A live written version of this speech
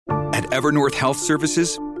Evernorth Health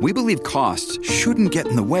Services, we believe costs shouldn't get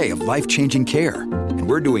in the way of life-changing care, and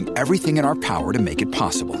we're doing everything in our power to make it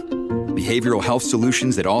possible. Behavioral health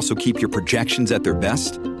solutions that also keep your projections at their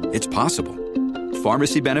best? It's possible.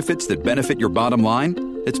 Pharmacy benefits that benefit your bottom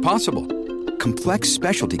line? It's possible. Complex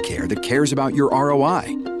specialty care that cares about your ROI?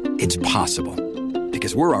 It's possible.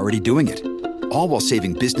 Because we're already doing it. All while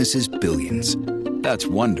saving businesses billions. That's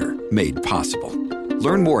Wonder made possible.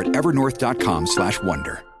 Learn more at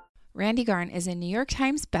evernorth.com/wonder. Randy Garn is a New York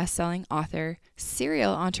Times bestselling author,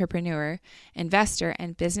 serial entrepreneur, investor,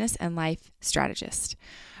 and business and life strategist.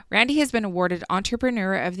 Randy has been awarded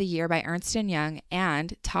Entrepreneur of the Year by Ernst & Young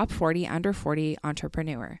and Top 40 Under 40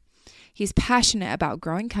 Entrepreneur. He's passionate about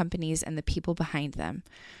growing companies and the people behind them.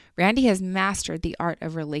 Randy has mastered the art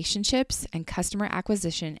of relationships and customer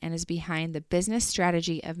acquisition and is behind the business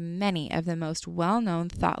strategy of many of the most well-known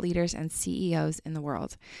thought leaders and CEOs in the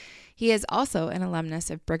world. He is also an alumnus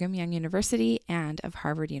of Brigham Young University and of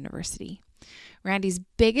Harvard University. Randy's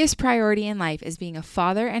biggest priority in life is being a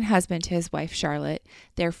father and husband to his wife, Charlotte,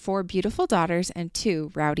 their 4 beautiful daughters, and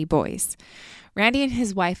 2 rowdy boys. Randy and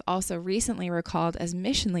his wife also recently were called as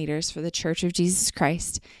mission leaders for the Church of Jesus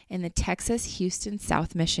Christ in the Texas Houston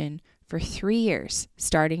South Mission for 3 years,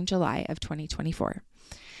 starting July of 2024.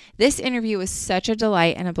 This interview was such a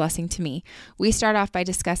delight and a blessing to me. We start off by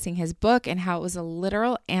discussing his book and how it was a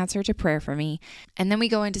literal answer to prayer for me. And then we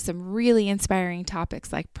go into some really inspiring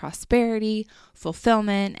topics like prosperity,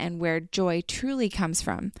 fulfillment, and where joy truly comes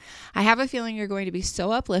from. I have a feeling you're going to be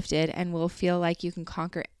so uplifted and will feel like you can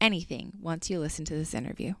conquer anything once you listen to this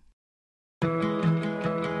interview.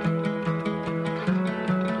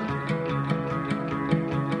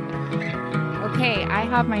 Okay, I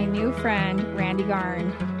have my new friend, Randy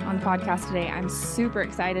Garn, on the podcast today. I'm super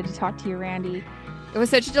excited to talk to you, Randy. It was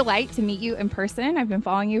such a delight to meet you in person. I've been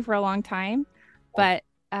following you for a long time, but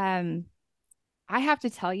I have to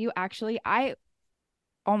tell you, actually, I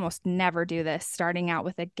almost never do this starting out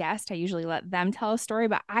with a guest. I usually let them tell a story,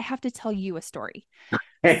 but I have to tell you a story.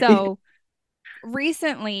 So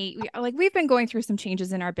recently, we've been going through some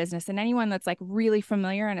changes in our business, and anyone that's like really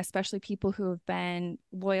familiar, and especially people who have been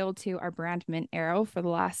loyal to our brand Mint Arrow for the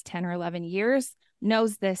last 10 or 11 years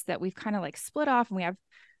knows this, that we've kind of like split off and we have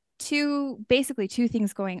basically two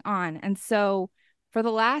things going on. And so for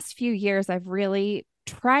the last few years, I've really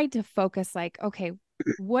tried to focus like, okay,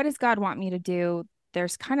 what does God want me to do?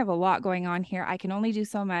 There's kind of a lot going on here. I can only do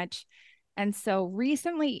so much. And so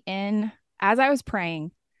recently as I was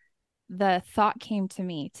praying, the thought came to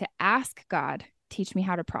me to ask God, teach me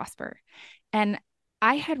how to prosper. And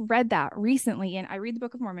I had read that recently, and I read the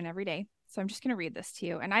Book of Mormon every day. So I'm just going to read this to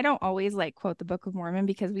you. And I don't always like quote the Book of Mormon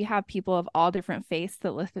because we have people of all different faiths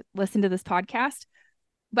that listen to this podcast.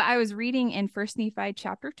 But I was reading in 1 Nephi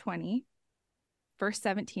chapter 20, verse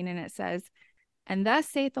 17, and it says, "And thus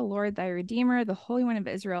saith the Lord thy Redeemer, the Holy One of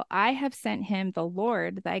Israel, I have sent him, the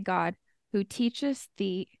Lord thy God, who teacheth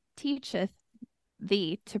thee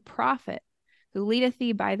to profit, who leadeth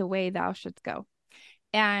thee by the way thou shouldst go."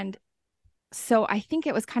 And so I think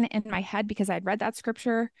it was kind of in my head because I'd read that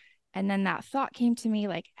scripture, and then that thought came to me,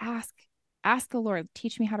 like, ask the Lord,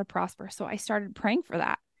 teach me how to prosper. So I started praying for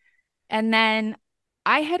that. And then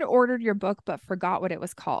I had ordered your book, but forgot what it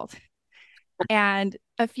was called. And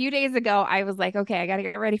a few days ago, I was like, okay, I got to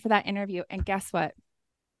get ready for that interview. And guess what?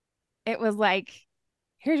 It was like,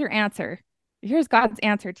 here's your answer. Here's God's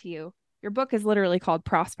answer to you. Your book is literally called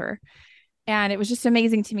Prosper. And it was just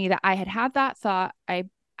amazing to me that I had that thought. I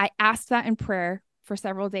asked that in prayer for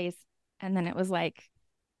several days. And then it was like,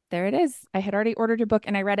 there it is. I had already ordered your book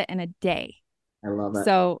and I read it in a day. I love it.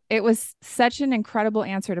 So it was such an incredible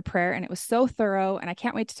answer to prayer, and it was so thorough, and I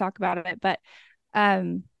can't wait to talk about it. But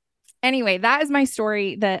anyway, that is my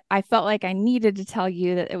story that I felt like I needed to tell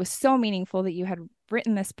you, that it was so meaningful that you had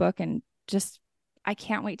written this book, and just, I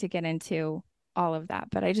can't wait to get into all of that.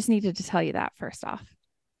 But I just needed to tell you that first off.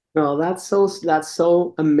 No, that's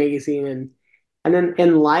so amazing. And then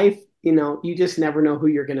in life, you just never know who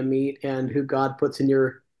you're going to meet and who God puts in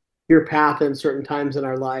your path in certain times in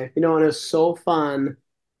our life. And it's so fun.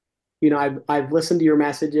 I've listened to your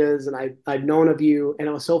messages and I've known of you, and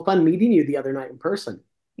it was so fun meeting you the other night in person.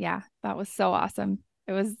 Yeah, that was so awesome.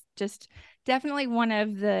 It was just definitely one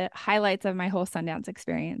of the highlights of my whole Sundance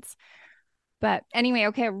experience. But anyway,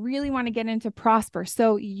 okay, I really want to get into prosper.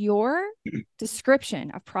 So your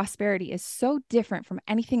description of prosperity is so different from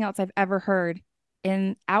anything else I've ever heard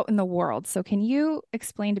out in the world. So can you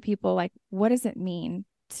explain to people, like, what does it mean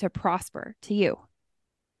to prosper to you?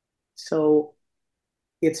 So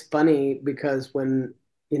it's funny because when,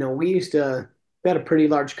 we had a pretty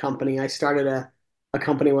large company. I started a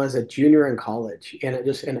company when I was a junior in college, and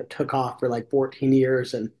it took off for like 14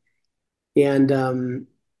 years, and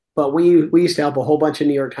but we used to help a whole bunch of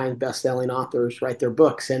New York Times best-selling authors write their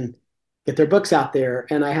books and get their books out there.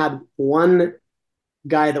 And I had one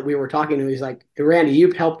guy that we were talking to. He's like, Randy,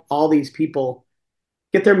 you've helped all these people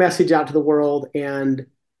get their message out to the world and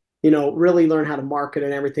really learn how to market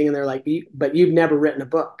and everything. And they're like, but you've never written a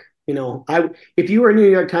book. If you were a New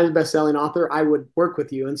York Times best-selling author, I would work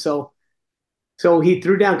with you. And so he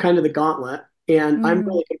threw down kind of the gauntlet, and I'm Mm,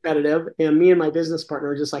 really competitive. And me and my business partner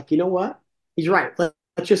are just like, you know what? He's right.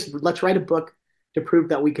 Let's write a book to prove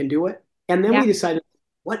that we can do it. And then we yeah. decided,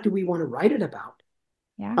 what do we want to write it about?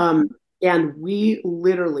 Yeah. Um, and we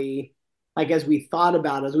literally, like, as we thought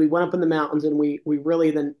about it, as we went up in the mountains, and we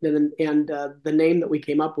really the name that we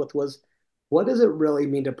came up with was, what does it really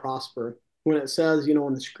mean to prosper? When it says,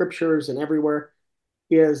 in the scriptures and everywhere,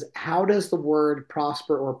 is how does the word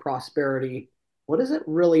prosper or prosperity, what does it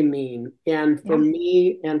really mean? And for Yeah.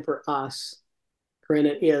 me and for us, Corinne,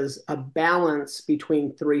 it is a balance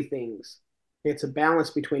between three things. It's a balance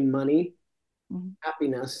between money, Mhm.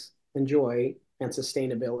 happiness, and joy, and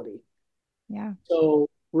sustainability. Yeah. So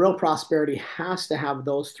real prosperity has to have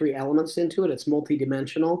those three elements into it. It's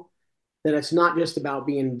multidimensional, that it's not just about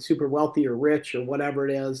being super wealthy or rich or whatever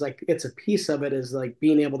it is. Like, it's a piece of it is like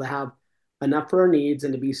being able to have enough for our needs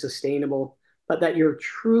and to be sustainable, but that you're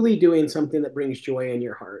truly doing something that brings joy in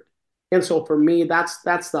your heart. And so for me, that's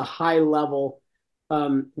the high level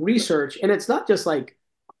research. And it's not just like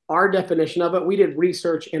our definition of it. We did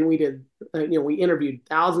research, and we interviewed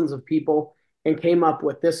thousands of people and came up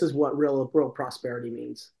with, this is what real prosperity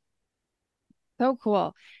means. So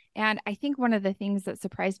cool. And I think one of the things that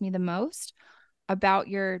surprised me the most about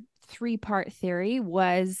your three-part theory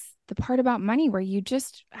was the part about money where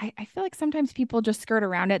I feel like sometimes people just skirt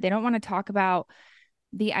around it. They don't want to talk about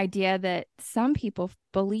the idea that some people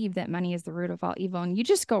believe that money is the root of all evil. And you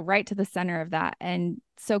just go right to the center of that. And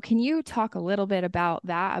so, can you talk a little bit about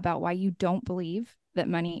that, about why you don't believe that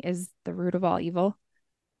money is the root of all evil?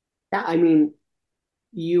 Yeah, I mean,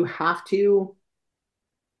 you have to,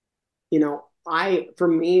 for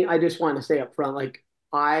me, I just want to say up front, like,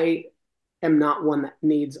 I am not one that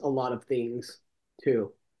needs a lot of things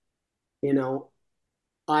too. You know,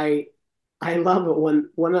 I I love it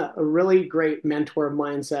when a really great mentor of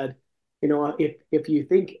mine said, if you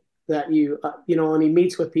think that when he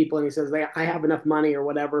meets with people and he says, I have enough money or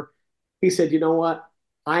whatever, he said, you know what?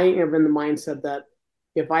 I am in the mindset that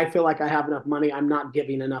if I feel like I have enough money, I'm not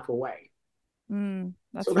giving enough away. So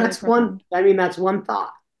That's really that's one, profound. I mean, that's one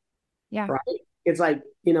thought, Yeah. right? It's like,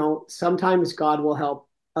 sometimes God will help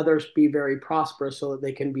others be very prosperous so that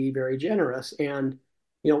they can be very generous and,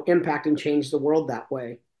 impact and change the world that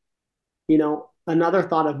way. Another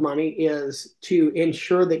thought of money is to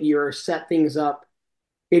ensure that you're set things up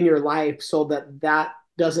in your life so that that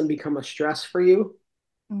doesn't become a stress for you,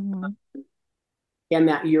 Hmm. and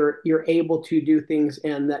that you're able to do things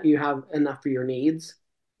and that you have enough for your needs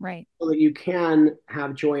Right. so that you can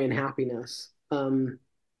have joy and happiness in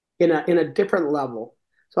a different level.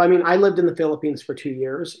 So I mean, I lived in the Philippines for 2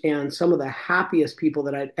 years, and some of the happiest people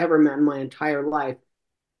that I'd ever met in my entire life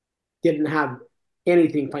didn't have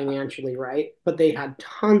anything financially, right? But they had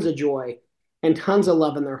tons of joy and tons of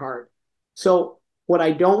love in their heart. So what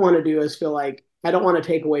I don't want to do is feel like I don't want to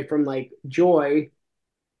take away from like joy,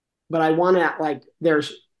 but I want to, like,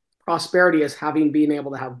 there's prosperity as having being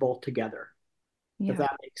able to have both together, if Yeah,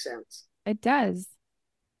 that makes sense. it does.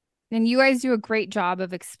 And you guys do a great job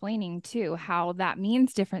of explaining too how that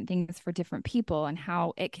means different things for different people and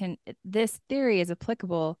how this theory is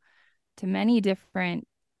applicable to many different,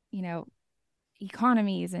 you know,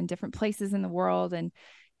 economies and different places in the world. And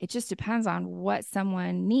it just depends on what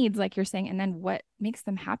someone needs, like you're saying, and then what makes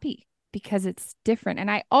them happy because it's different. And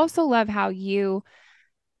I also love how you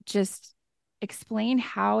just explain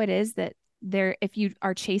how it is that if you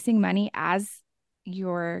are chasing money as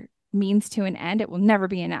your means to an end, it will never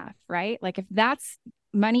be enough, right? Like if that's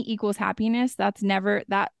money equals happiness, that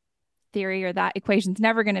theory or that equation's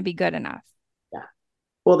never going to be good enough. Yeah.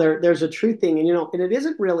 Well, there's a true thing, and and it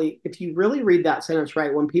isn't really, if you really read that sentence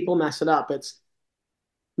right, when people mess it up, it's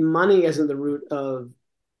money isn't the root of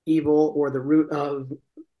evil or the root of,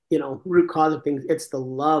 root cause of things. It's the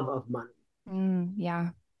love of money. Yeah.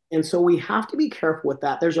 And so we have to be careful with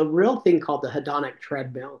that. There's a real thing called the hedonic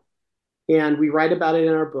treadmill, and we write about it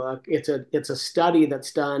in our book. It's a study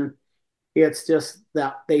that's done. It's just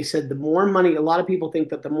that they said the more money, a lot of people think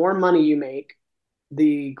that the more money you make,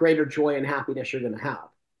 the greater joy and happiness you're going to have.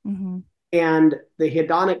 Mm-hmm. And the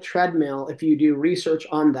hedonic treadmill, if you do research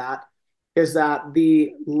on that, is that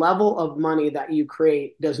the level of money that you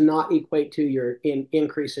create does not equate to your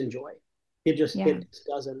increase in joy. Yeah. It just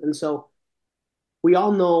doesn't. And so we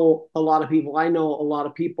all know a lot of people. I know a lot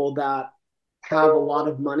of people that have a lot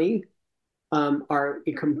of money are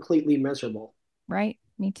completely miserable. Right.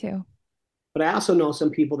 Me too. But I also know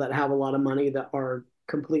some people that have a lot of money that are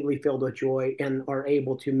completely filled with joy and are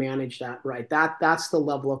able to manage that right. That's the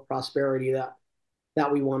level of prosperity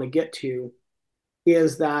that we want to get to,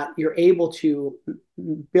 is that you're able to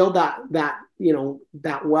build that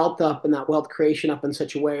wealth up and that wealth creation up in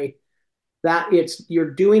such a way that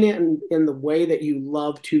you're doing it in the way that you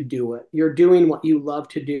love to do it. You're doing what you love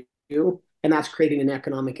to do, and that's creating an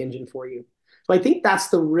economic engine for you. So I think that's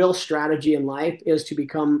the real strategy in life, is to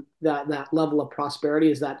become that level of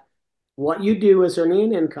prosperity, is that what you do is earning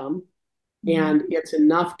an income, Hmm. and it's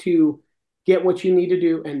enough to get what you need to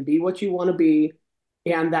do and be what you want to be,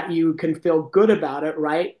 and that you can feel good about it,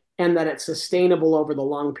 right? And that it's sustainable over the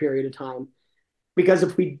long period of time. Because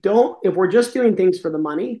if we're just doing things for the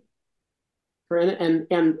money,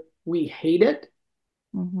 and we hate it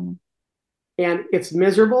Hmm. and it's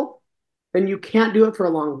miserable, then you can't do it for a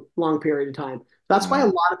long period of time. That's why a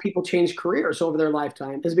Right. lot of people change careers over their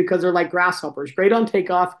lifetime, is because they're like grasshoppers, great on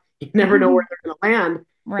takeoff, you never know where they're going to land. It's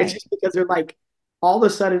Right. just because they're like, all of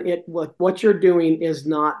a sudden, what you're doing is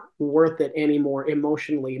not worth it anymore,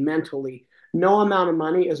 emotionally, mentally. No amount of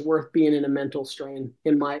money is worth being in a mental strain,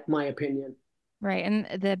 in my opinion. Right. And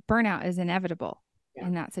the burnout is inevitable Yeah,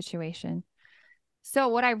 in that situation. So,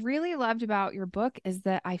 what I really loved about your book is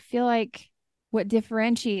that I feel like what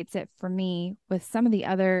differentiates it for me with some of the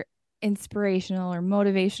other inspirational or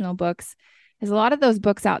motivational books is a lot of those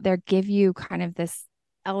books out there give you kind of this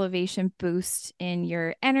elevation boost in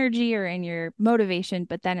your energy or in your motivation,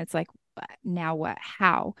 but then it's like, now what?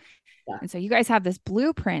 How? yeah. And so you guys have this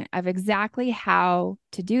blueprint of exactly how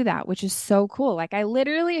to do that, which is so cool. Like, I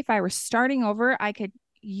literally, if I were starting over, I could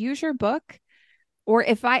use your book, or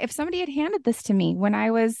if somebody had handed this to me when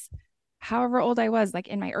I was however old I was, like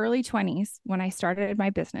in my early 20s when I started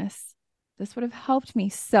my business, this would have helped me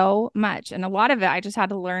so much. And a lot of it I just had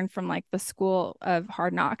to learn from like the school of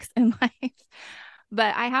hard knocks in life.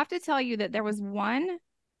 But I have to tell you that there was one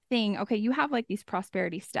thing. Okay, you have like these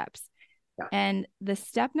prosperity steps. Yeah. And the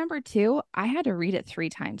step number two, I had to read it 3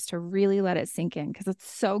 times to really let it sink in because it's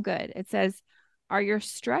so good. It says, are your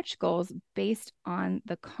stretch goals based on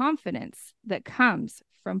the confidence that comes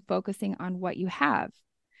from focusing on what you have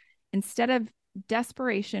instead of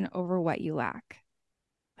desperation over what you lack?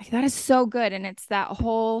 Like, that is so good. And it's that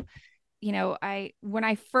whole, when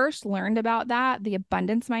I first learned about that, the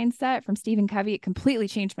abundance mindset from Stephen Covey, it completely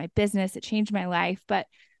changed my business. It changed my life. But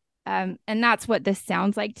and that's what this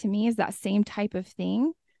sounds like to me, is that same type of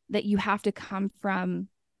thing, that you have to come from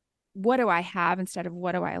what do I have instead of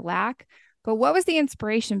what do I lack. But what was the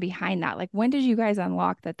inspiration behind that? Like, when did you guys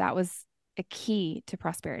unlock that that was a key to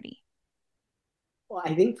prosperity? Well,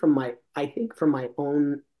 I think for my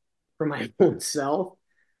own self,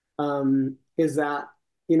 is that,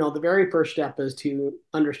 the very first step is to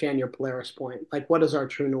understand your Polaris point. Like, what is our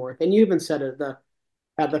true north? And you even said it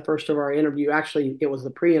at the first of our interview. Actually, it was the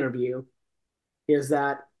pre-interview. Is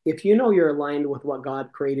that if you know you're aligned with what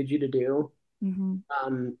God created you to do,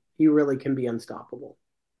 Mm-hmm. you really can be unstoppable,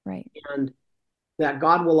 Right. and that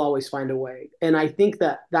God will always find a way. And I think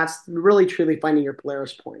that that's really truly finding your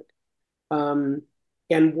Polaris point, um,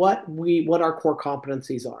 and what our core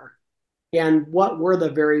competencies are, and what we're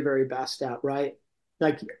the very, very best at, right?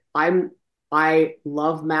 Like, I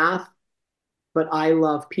love math, but I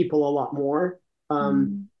love people a lot more.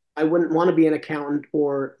 Mm-hmm. I wouldn't want to be an accountant,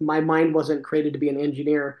 or my mind wasn't created to be an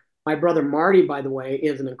engineer. My brother Marty, by the way,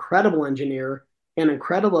 is an incredible engineer and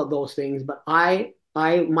incredible at those things. But I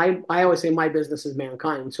always say my business is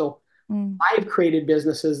mankind. So Mm-hmm. I've created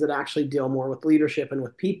businesses that actually deal more with leadership and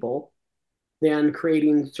with people than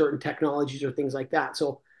creating certain technologies or things like that.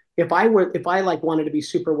 So if I like wanted to be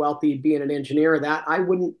super wealthy being an engineer, that I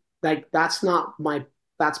wouldn't, like, that's not my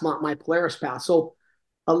Polaris path. So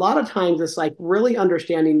a lot of times it's like really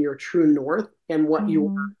understanding your true north and what your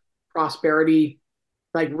Mm-hmm. prosperity,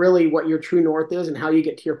 like really what your true north is and how you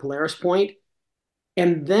get to your Polaris point.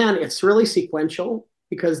 And then it's really sequential,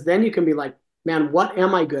 because then you can be like, man, what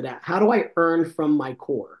am I good at? How do I earn from my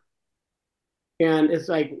core? And it's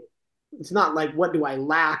like, it's not like, what do I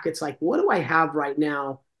lack? It's like, what do I have right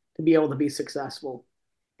now to be able to be successful?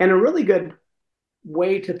 And a really good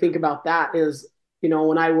way to think about that is,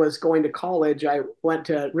 when I was going to college, I went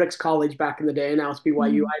to Rick's College back in the day, and now it's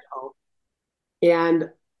BYU, Mm-hmm. Idaho. And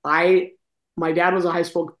I, my dad was a high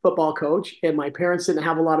school football coach, and my parents didn't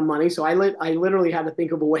have a lot of money. So I literally had to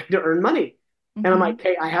think of a way to earn money. And I'm Mm-hmm. like,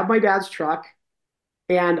 okay, I have my dad's truck.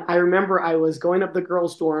 And I remember I was going up the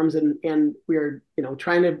girls' dorms and we were,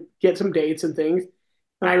 trying to get some dates and things.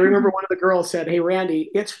 And I remember one of the girls said, "Hey,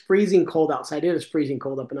 Randy, it's freezing cold outside. It is freezing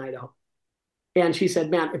cold up in Idaho." And she said,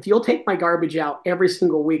 "Man, if you'll take my garbage out every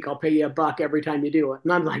single week, I'll pay you $1 every time you do it."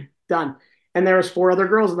 And I'm like, done. And there was 4 other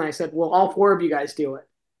girls, and I said, "Well, all 4 of you guys do it,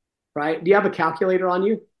 right? Do you have a calculator on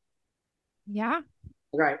you?" Yeah.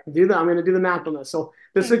 Right. Do that. I'm going to do the math on this. So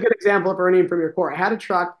this is a Okay. good example of earning from your core. I had a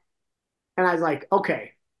truck, and I was like,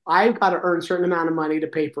 okay, I've got to earn a certain amount of money to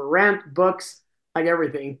pay for rent, books, like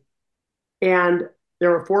everything. And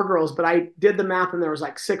there were 4 girls, but I did the math, and there was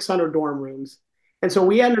like 600 dorm rooms. And so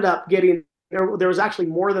we ended up getting there was actually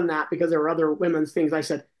more than that because there were other women's things. I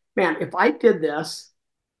said, man, if I did this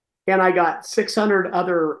and I got 600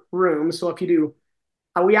 other rooms, so if you do,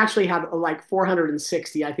 we actually had like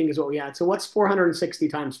 460, I think is what we had. So what's 460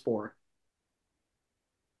 times four?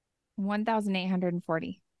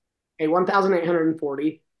 1,840. Okay,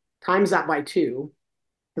 1,840 times that by two,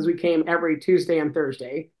 because we came every Tuesday and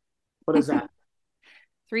Thursday. What is that?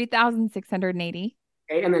 3,680.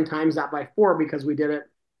 Okay, and then times that by four because we did it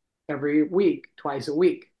every week, twice a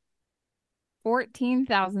week.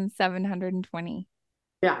 14,720.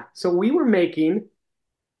 Yeah. So we were making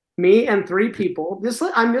me and 3 people. This is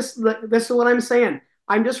what I'm saying.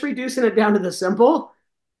 I'm just reducing it down to the simple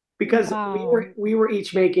because we Wow. were we were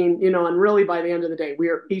each making, and really by the end of the day, we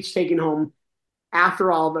were each taking home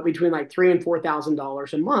after all, but between like $3,000 and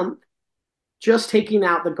 $4,000 a month, just taking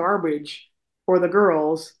out the garbage for the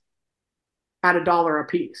girls at $1 a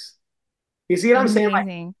piece. You see what I'm saying?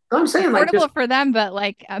 Amazing. I'm saying like just Affordable for them, but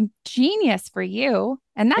like a genius for you.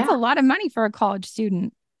 And that's a yeah, lot of money for a college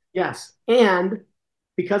student. yes. And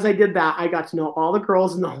because I did that, I got to know all the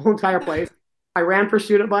girls in the whole entire place. I ran for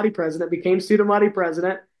student body president, became student body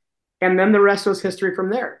president, and then the rest was history from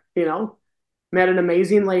there. Met an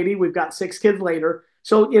amazing lady. We've got 6 kids later.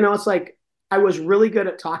 So, it's like I was really good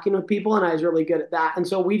at talking with people and I was really good at that. And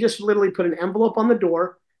so we just literally put an envelope on the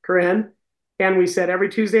door, Corinne, and we said every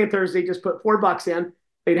Tuesday and Thursday, just put $4 in.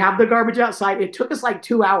 They'd have the garbage outside. It took us like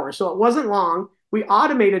 2 hours. So it wasn't long. We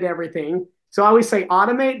automated everything. So I always say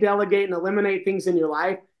automate, delegate, and eliminate things in your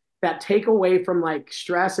life that take away from like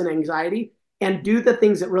stress and anxiety and do the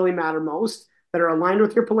things that really matter most that are aligned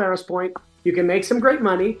with your Polaris point. You can make some great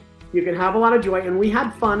money. You can have a lot of joy. And we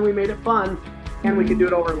had fun. We made it fun. And we could do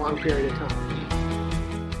it over a long period of time.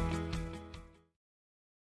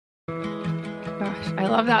 Gosh, I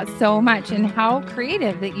love that so much. And how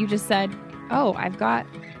creative that you just said, "Oh, I've got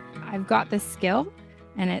this skill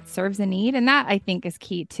and it serves a need." And that I think is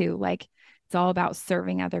key too. Like it's all about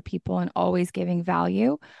serving other people and always giving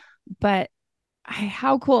value. But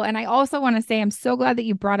how cool. And I also want to say, I'm so glad that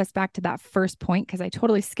you brought us back to that first point because I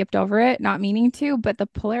totally skipped over it, not meaning to, but the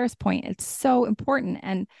Polaris point, it's so important.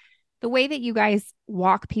 And the way that you guys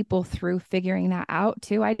walk people through figuring that out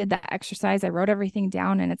too. I did that exercise. I wrote everything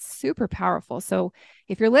down and it's super powerful. So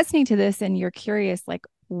if you're listening to this and you're curious, like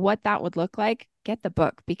what that would look like, get the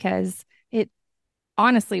book because it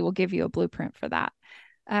honestly will give you a blueprint for that.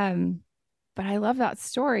 Um, but I love that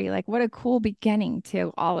story. Like what a cool beginning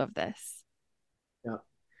to all of this. Yeah.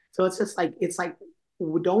 So it's like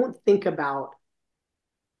don't think about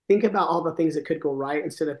all the things that could go right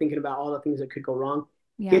instead of thinking about all the things that could go wrong.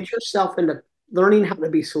 Yeah. Get yourself into learning how to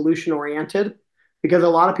be solution oriented because a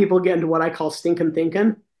lot of people get into what I call stinking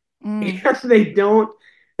thinking. Mm, And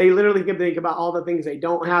they literally can think about all the things they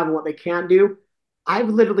don't have and what they can't do. I've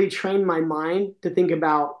literally trained my mind to think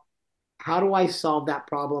about how do I solve that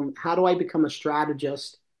problem? How do I become a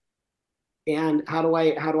strategist? And how do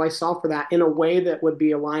I solve for that in a way that would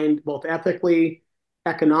be aligned both ethically,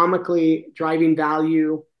 economically, driving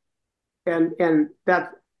value, and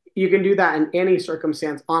that you can do that in any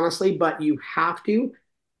circumstance, honestly, but you have to.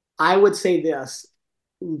 I would say this: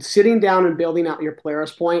 sitting down and building out your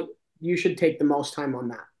Polaris point, you should take the most time on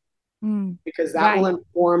that mm. because that will Why?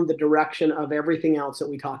 inform the direction of everything else that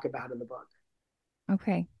we talk about in the book.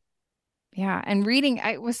 Okay. Yeah. And reading,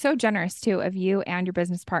 I was so generous too of you and your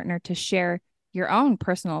business partner to share your own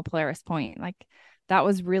personal Polaris point. Like that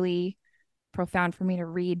was really profound for me to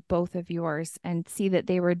read both of yours and see that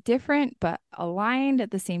they were different but aligned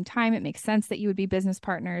at the same time. It makes sense that you would be business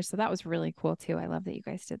partners. So that was really cool too. I love that you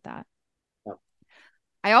guys did that. Yep.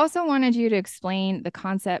 I also wanted you to explain the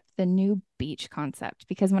concept, the new beach concept,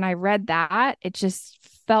 because when I read that, it just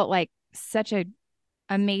felt like such a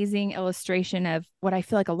amazing illustration of what I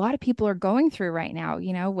feel like a lot of people are going through right now,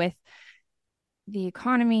 with the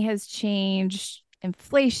economy has changed,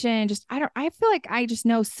 inflation, I feel like I just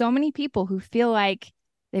know so many people who feel like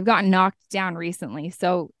They've gotten knocked down recently.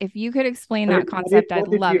 So if you could explain What that did, what did, concept, I'd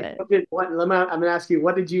what did love you, it. what did, what, let me, I'm going to ask you,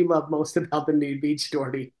 what did you love most about the nude beach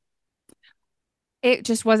story? It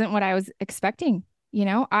just wasn't what I was expecting.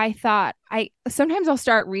 I thought I sometimes I'll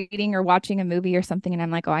start reading or watching a movie or something and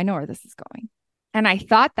I'm like, oh, I know where this is going. And I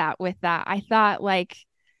thought that with that, I thought like,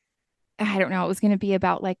 I don't know, it was going to be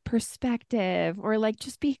about like perspective or like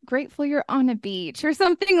just be grateful you're on a beach or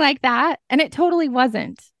something like that. And it totally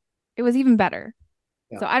wasn't. It was even better.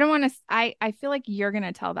 Yeah. So I don't want to, I feel like you're going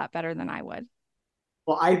to tell that better than I would.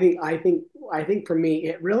 Well, I think for me,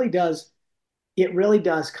 it really does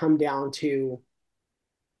come down to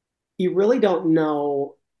you really don't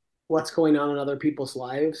know what's going on in other people's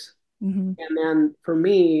lives. Mm-hmm. And then for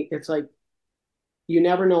me, it's like you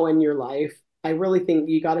never know in your life. I really think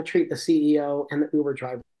you got to treat the CEO and the Uber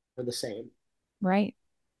driver the same Right.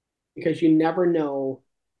 because you never know,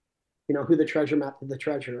 who the treasure map of the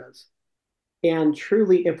treasure is. And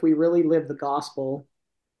truly, if we really live the gospel,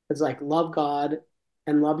 it's like love God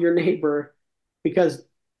and love your neighbor because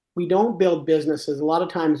we don't build businesses. A lot of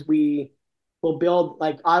times we will build,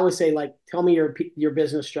 like I always say, like, tell me your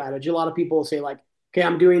business strategy. A lot of people will say, like, okay,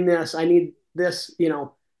 I'm doing this. I need this,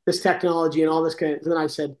 this technology and all this kind of,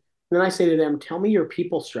 then I say to them, tell me your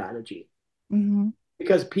people strategy. Mm-hmm.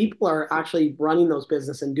 Because people are actually running those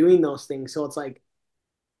business and doing those things. So it's like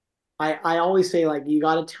I always say, like, you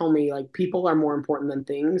got to tell me, like, people are more important than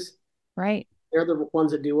things. Right. They're the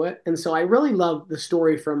ones that do it. And so I really love the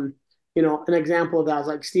story from, an example of that is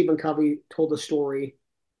like Stephen Covey told a story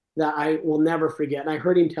that I will never forget. And I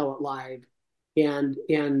heard him tell it live. And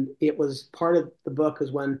it was part of the book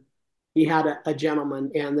is when he had a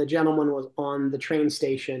gentleman and the gentleman was on the train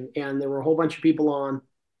station and there were a whole bunch of people on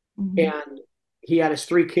Mm-hmm. and he had his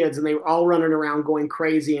three kids and they were all running around going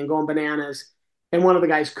crazy and going bananas. And one of the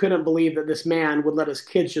guys couldn't believe that this man would let his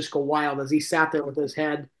kids just go wild as he sat there with his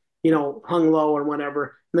head, hung low or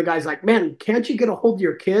whatever. And the guy's like, "Man, can't you get a hold of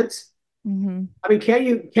your kids? Mm-hmm. I mean,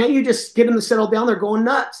 can't you just get them to settle down? They're going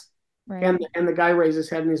nuts." Right. And the guy raised his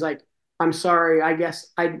head and he's like, "I'm sorry. I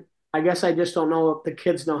guess I just don't know if the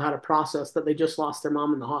kids know how to process that they just lost their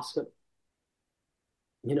mom in the hospital."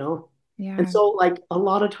 you know? And Yeah. so like a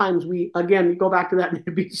lot of times we again go back to that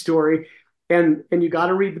beach story and you got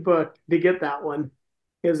to read the book to get that one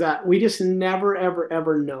is that we just never ever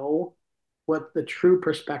ever know what the true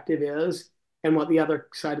perspective is and what the other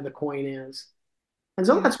side of the coin is. And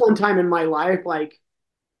so Yeah. that's one time in my life like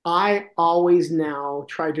I always now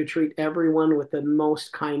try to treat everyone with the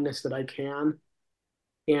most kindness that I can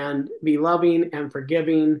and be loving and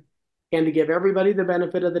forgiving and to give everybody the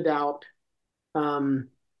benefit of the doubt, um,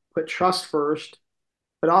 put trust first,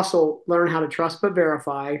 but also learn how to trust but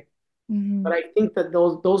verify. Mm-hmm. But I think that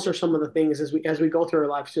those are some of the things as we go through our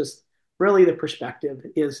lives. Just really the perspective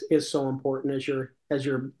is so important as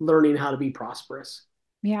you're learning how to be prosperous.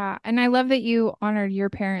 Yeah. And I love that you honored your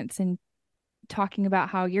parents and talking about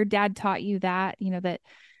how your dad taught you that, that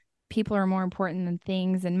people are more important than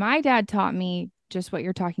things. And my dad taught me just what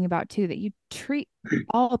you're talking about too, that you treat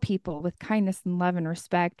all people with kindness and love and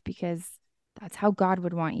respect because that's how God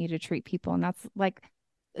would want you to treat people. And that's like,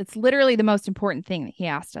 it's literally the most important thing that he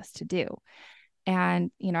asked us to do.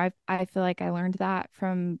 And, I feel like I learned that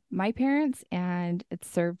from my parents and it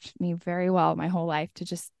served me very well my whole life to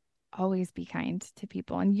just always be kind to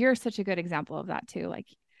people. And you're such a good example of that too. Like,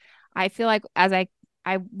 I feel like as I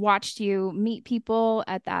watched you meet people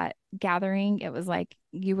at that gathering, it was like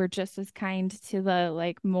you were just as kind to the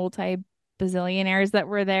like multi bazillionaires that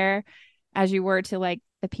were there as you were to like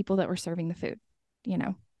the people that were serving the food, you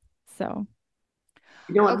know. So,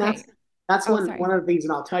 And okay. that's Oh, one sorry. of the things,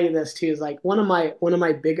 and I'll tell you this too, is like one of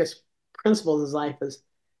my biggest principles in life is,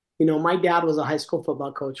 my dad was a high school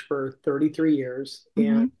football coach for 33 years. And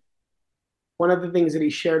Mm-hmm. one of the things that he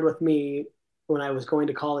shared with me when I was going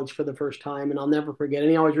to college for the first time, and I'll never forget, and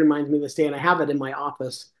he always reminds me this day, and I have it in my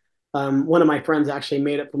office. One of my friends actually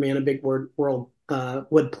made it for me in a big world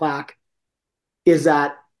wood plaque. Is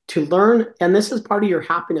that to learn, and this is part of your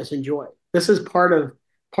happiness and joy. This is part of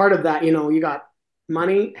that. You got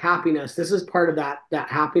money, happiness. This is part of that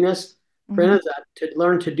happiness. Mm-hmm. Friend, is that to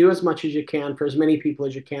learn to do as much as you can for as many people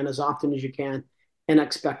as you can, as often as you can, and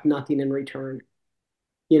expect nothing in return.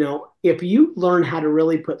 If you learn how to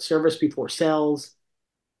really put service before sales,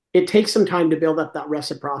 it takes some time to build up that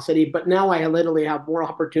reciprocity. But now I literally have more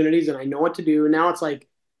opportunities and I know what to do. Now it's like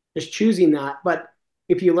just choosing that. But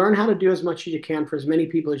if you learn how to do as much as you can for as many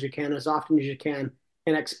people as you can, as often as you can,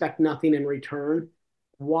 and expect nothing in return,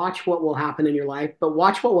 watch what will happen in your life. But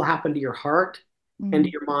watch what will happen to your heart and Mm-hmm. to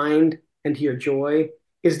your mind and to your joy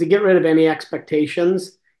is to get rid of any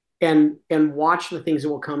expectations and watch the things that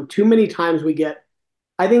will come. Too many times we get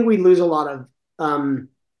I think we lose a lot of um,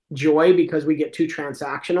 joy because we get too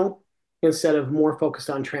transactional instead of more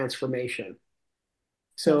focused on transformation.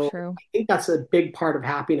 So So true. I think that's a big part of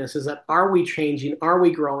happiness is that are we changing? Are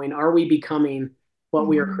we growing? Are we becoming what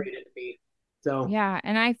we are Hmm. created to be? So Yeah.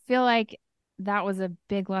 And I feel like that was a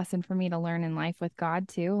big lesson for me to learn in life with God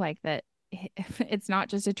too. Like that it's not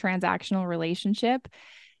just a transactional relationship.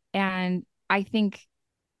 And I think,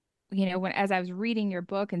 when as I was reading your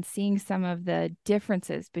book and seeing some of the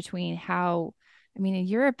differences between how, I mean,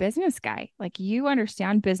 you're a business guy, like you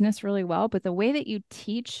understand business really well, but the way that you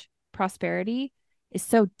teach prosperity is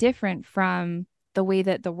so different from the way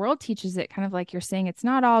that the world teaches it. Kind of like you're saying, it's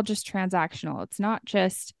not all just transactional. It's not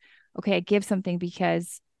just, okay, I give something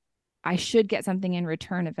because I should get something in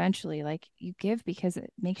return eventually. Like you give because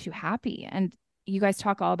it makes you happy. And you guys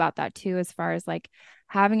talk all about that too, as far as like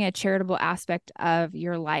having a charitable aspect of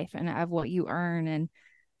your life and of what you earn. And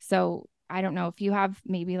so I don't know if you have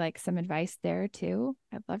maybe like some advice there too.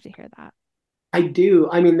 I'd love to hear that. I do.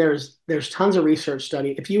 I mean, there's tons of research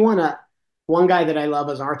study. If you want to, one guy that I love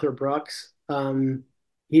is Arthur Brooks.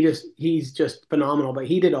 He's just phenomenal. But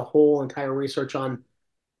he did a whole entire research on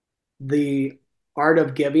the art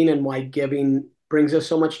of giving and why giving brings us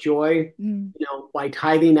so much joy. Mm, Why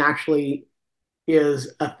tithing actually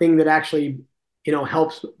is a thing that actually,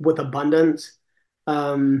 helps with abundance.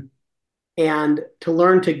 Um, and to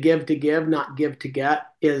learn to give, not give to get,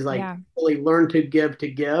 is like yeah. really learn to give.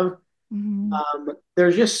 Hmm.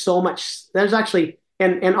 There's just so much. There's actually,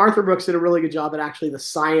 and Arthur Brooks did a really good job at actually the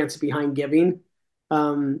science behind giving.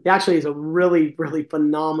 Actually, is a really really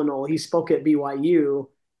phenomenal. He spoke at BYU.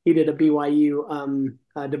 He did a BYU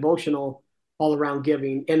devotional all around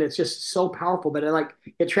giving, and it's just so powerful. But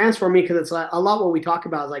it transformed me because it's like a lot what we talk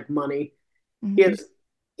about is like money. Hmm. Is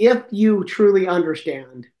if you truly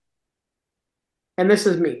understand, and this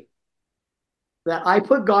is me, that I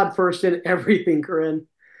put God first in everything, Corinne.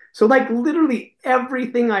 So like literally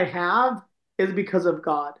everything I have is because of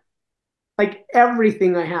God. Like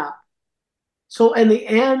everything I have. So in the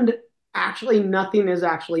end, actually nothing is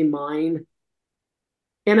actually mine.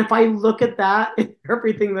 And if I look at that in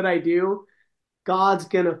everything that I do, God's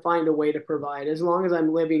gonna find a way to provide. As long as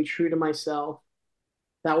I'm living true to myself,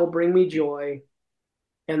 that will bring me joy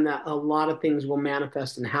and that a lot of things will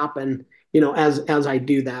manifest and happen, as I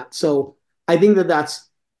do that. So I think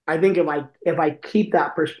I think if I keep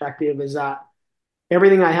that perspective is that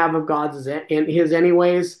everything I have of God's is in his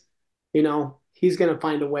anyways, he's going to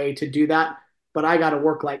find a way to do that, but I got to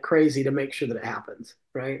work like crazy to make sure that it happens,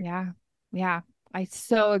 right? Yeah. Yeah. I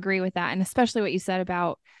so agree with that. And especially what you said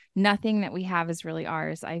about nothing that we have is really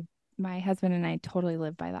ours. My husband and I totally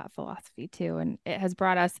live by that philosophy too. And it has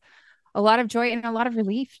brought us a lot of joy and a lot of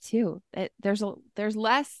relief too. There's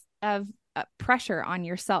less of pressure on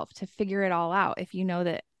yourself to figure it all out if you know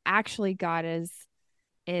that actually God is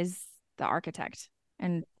the architect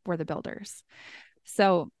and we're the builders.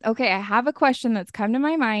 So, okay, I have a question that's come to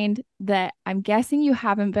my mind that I'm guessing you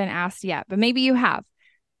haven't been asked yet, but maybe you have.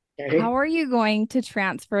 Okay. How are you going to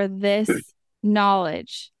transfer this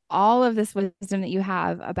knowledge, all of this wisdom that you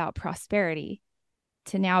have about prosperity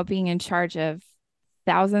to now being in charge of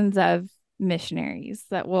thousands of missionaries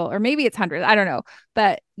that will, or maybe it's hundreds, I don't know,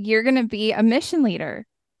 but you're going to be a mission leader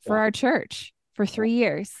for Yeah. our church for 3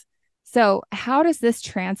 years. So, how does this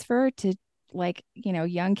transfer to like,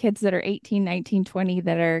 young kids that are 18, 19, 20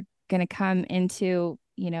 that are going to come into,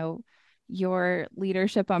 your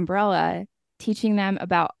leadership umbrella, teaching them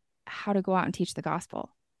about how to go out and teach the gospel?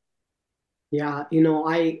 Yeah.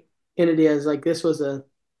 And it is like this was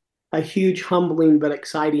a huge, humbling, but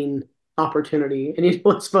exciting opportunity. And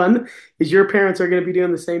what's fun is your parents are going to be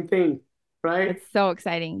doing the same thing, right? It's so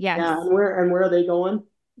exciting. Yeah. Yes. And where are they going?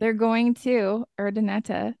 They're going to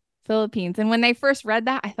Urdaneta, Philippines. And when they first read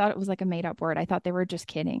that, I thought it was like a made up word. I thought they were just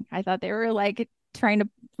kidding. I thought they were like trying to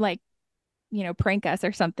like, prank us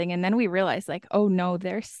or something. And then we realized like, oh no,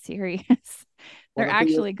 they're serious. Well, They're the thing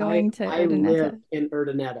is, actually I going to I live Urdaneta. in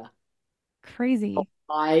Urdaneta. Crazy.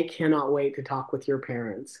 I cannot wait to talk with your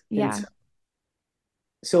parents. And Yeah.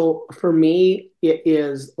 so for me, it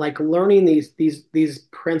is like learning these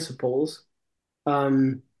principles.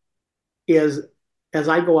 Um, is as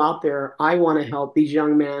I go out there, I want to help these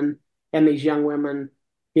young men and these young women,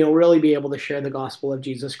 really be able to share the gospel of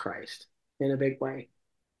Jesus Christ in a big way,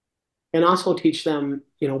 and also teach them,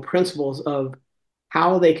 principles of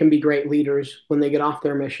how they can be great leaders when they get off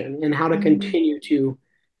their mission and how to Mhm. continue to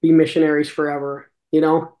be missionaries forever.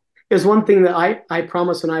 There's one thing that I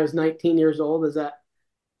promised when I was 19 years old is that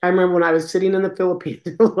I remember when I was sitting in the Philippines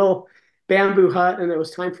in a little bamboo hut and it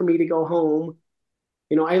was time for me to go home.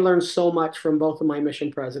 I learned so much from both of my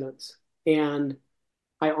mission presidents. And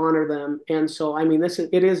I honor them. And so, I mean,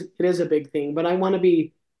 it is a big thing, but I want to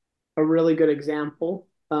be a really good example.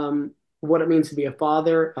 What it means to be a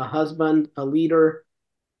father, a husband, a leader.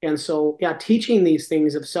 And so, yeah, teaching these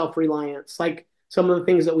things of self-reliance, like some of the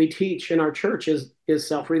things that we teach in our church is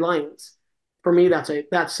self-reliance. For me,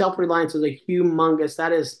 that self-reliance is a humongous,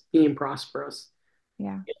 that is being prosperous,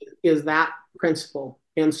 Yeah. is that principle.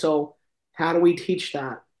 And so, how do we teach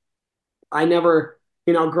that? I never,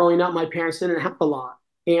 growing up, my parents didn't have a lot.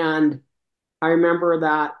 And I remember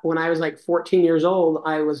that when I was like 14 years old,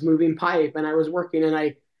 I was moving pipe and I was working, and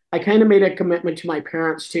I kind of made a commitment to my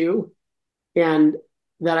parents too, and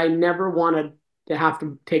that I never wanted to have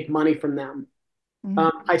to take money from them.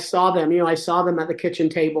 Mm-hmm. I saw them at the kitchen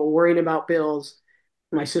table worrying about bills.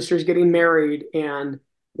 My sister's getting married, and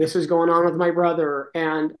this is going on with my brother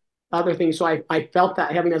and other things. So I felt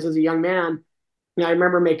that heaviness as a young man. And I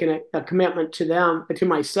remember making a commitment to them, to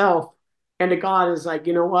myself, and to God is like,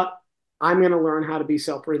 you know what? I'm going to learn how to be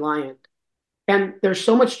self-reliant. And there's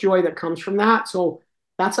so much joy that comes from that. So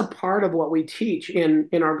that's a part of what we teach in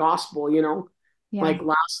our gospel, Yeah. like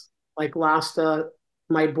last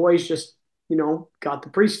my boys just, got the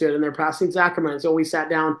priesthood and they're passing sacraments. So we sat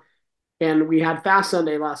down and we had fast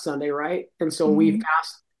Sunday last Sunday, right? And so we Mm-hmm.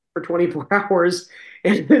 fast for 24 hours.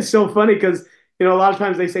 And it's so funny because a lot of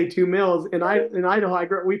times they say 2 meals, and I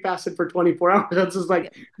know we fasted for 24 hours. That's just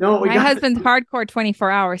like, no, we My got husband's hardcore 24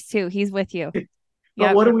 hours too. He's with you. but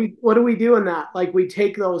Yep. what do we do in that? Like we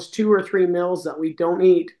take those 2 or 3 meals that we don't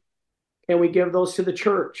eat and we give those to the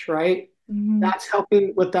church, right? Mm-hmm. That's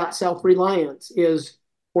helping with that self-reliance is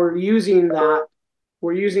we're using that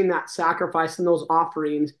we're using that sacrifice and those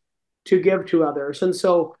offerings to give to others. And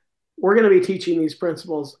so we're going to be teaching these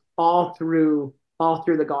principles all through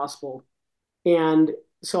the gospel. And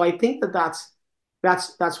so I think that's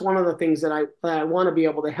one of the things that I want to be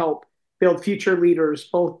able to help build future leaders,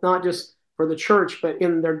 both not just for the church, but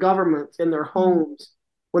in their governments, in their Mm-hmm. homes,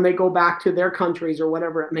 when they go back to their countries or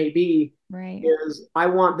whatever it may be. Right. Is I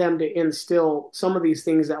want them to instill some of these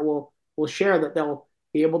things that will share that they'll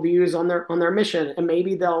be able to use on their mission, and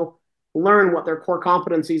maybe they'll learn what their core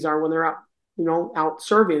competencies are when they're out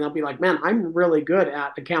serving. They'll be like, man, I'm really good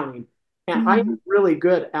at accounting, and I'm Mm-hmm. really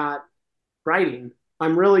good at writing.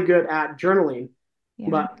 I'm really good at journaling, Yeah.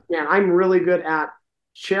 but man, I'm really good at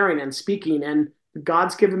sharing and speaking. And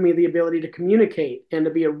God's given me the ability to communicate and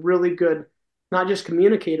to be a really good, not just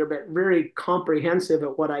communicator, but very comprehensive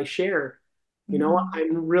at what I share. Mm-hmm.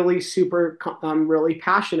 I'm really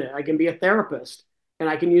passionate. I can be a therapist and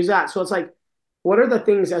I can use that. So it's like, what are the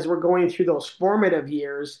things as we're going through those formative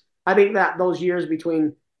years? I think that those years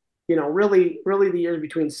between, really the years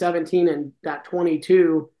between 17 and that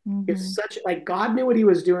 22, Mm-hmm. it's such like God knew what he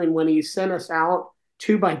was doing when he sent us out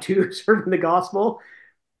two by two serving the gospel,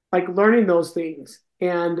 like learning those things.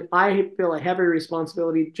 And I feel a heavy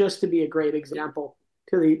responsibility just to be a great example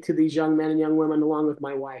to these young men and young women, along with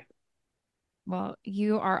my wife. Well,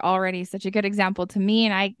 you are already such a good example to me,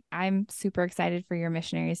 and I'm super excited for your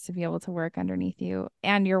missionaries to be able to work underneath you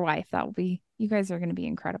and your wife. You guys are going to be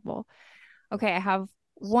incredible. Okay, I have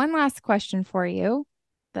one last question for you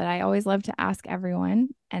that I always love to ask everyone,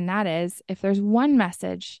 and that is if there's one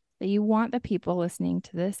message that you want the people listening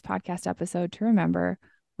to this podcast episode to remember,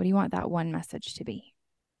 what do you want that one message to be?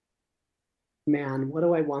 Man, what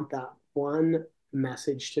do I want that one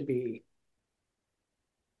message to be?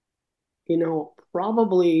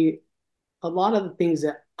 Probably a lot of the things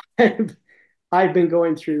that I've been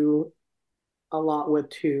going through a lot with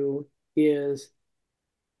too is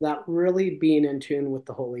that really being in tune with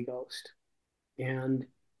the Holy Ghost and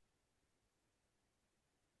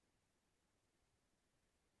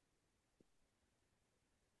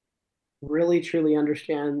really truly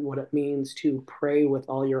understand what it means to pray with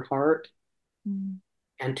all your heart Mm.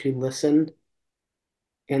 and to listen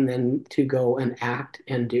and then to go and act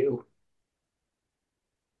and do.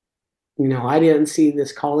 I didn't see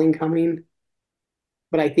this calling coming,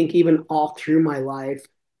 but I think even all through my life,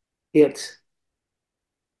 it's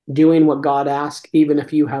doing what God asks, even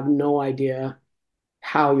if you have no idea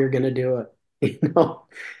how you're going to do it. You know,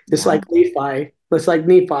 just Yeah. like Nephi, just like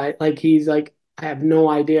Nephi, like he's like, I have no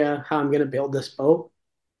idea how I'm going to build this boat.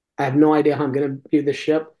 I have no idea how I'm going to do the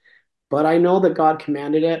ship, but I know that God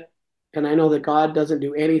commanded it. And I know that God doesn't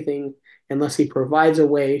do anything unless he provides a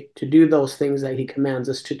way to do those things that he commands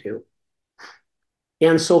us to do.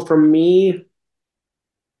 And so for me,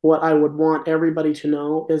 what I would want everybody to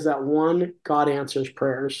know is that one, God answers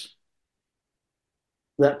prayers.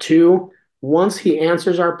 That two, once he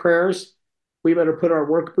answers our prayers, we better put our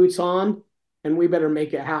work boots on and we better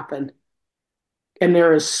make it happen. And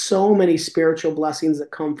there is so many spiritual blessings that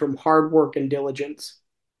come from hard work and diligence.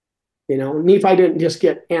 Nephi didn't just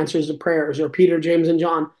get answers to prayers, or Peter, James, and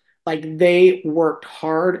John. Like, they worked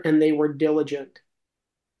hard and they were diligent.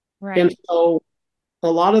 And Right. so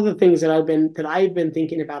a lot of the things that I've been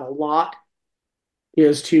thinking about a lot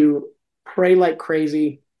is to pray like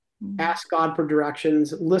crazy, Mm. ask God for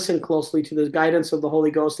directions, listen closely to the guidance of the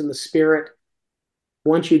Holy Ghost and the Spirit.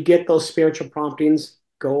 Once you get those spiritual promptings,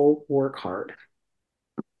 go work hard.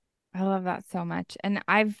 I love that so much. And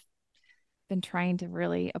I've been trying to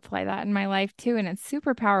really apply that in my life too. And it's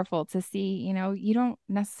super powerful to see, you don't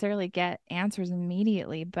necessarily get answers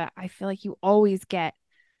immediately, but I feel like you always get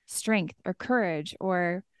strength or courage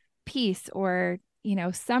or peace or,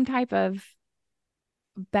 some type of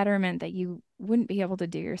betterment that you wouldn't be able to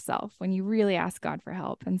do yourself when you really ask God for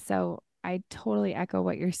help. And so I totally echo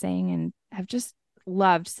what you're saying and have just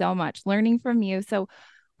loved so much learning from you. So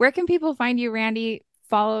where can people find you, Randy?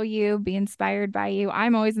 Follow you, be inspired by you.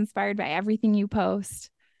 I'm always inspired by everything you post.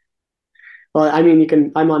 Well, I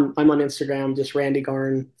mean, I'm on Instagram, just Randy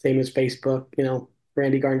Garn, same as Facebook,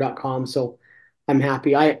 randygarn.com. So I'm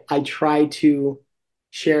happy. I try to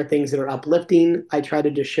share things that are uplifting. I try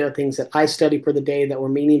to just share things that I study for the day that were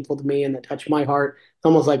meaningful to me and that touch my heart. It's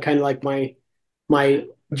almost like kind of like my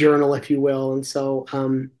journal, if you will. And so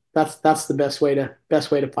that's the best way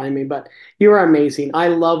to find me. But you are amazing. I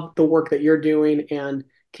love the work that you're doing, and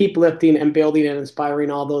keep lifting and building and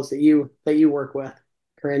inspiring all those that you work with.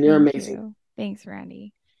 Corinne, you're Thank amazing. you. Thanks,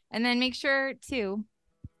 Randy. And then make sure to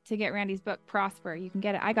get Randy's book, Prosper. You can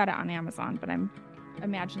get it. I got it on Amazon, but I'm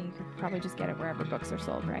imagining you could probably just get it wherever books are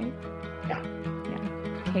sold, right? Yeah.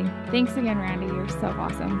 Yeah. Okay. Thanks again, Randy. You're so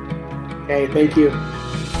awesome. Okay, thank you.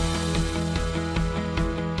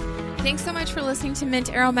 Thanks so much for listening to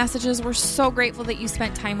Mint Arrow Messages. We're so grateful that you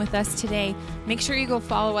spent time with us today. Make sure you go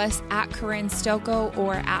follow us at Corinne Stoko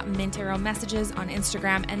or at Mint Arrow Messages on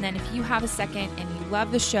Instagram. And then if you have a second and you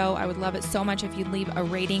love the show, I would love it so much if you'd leave a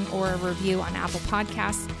rating or a review on Apple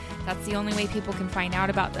Podcasts. That's the only way people can find out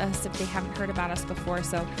about us if they haven't heard about us before.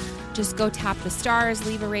 So just go tap the stars,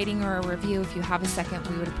 leave a rating or a review. If you have a second,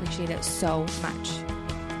 we would appreciate it so much.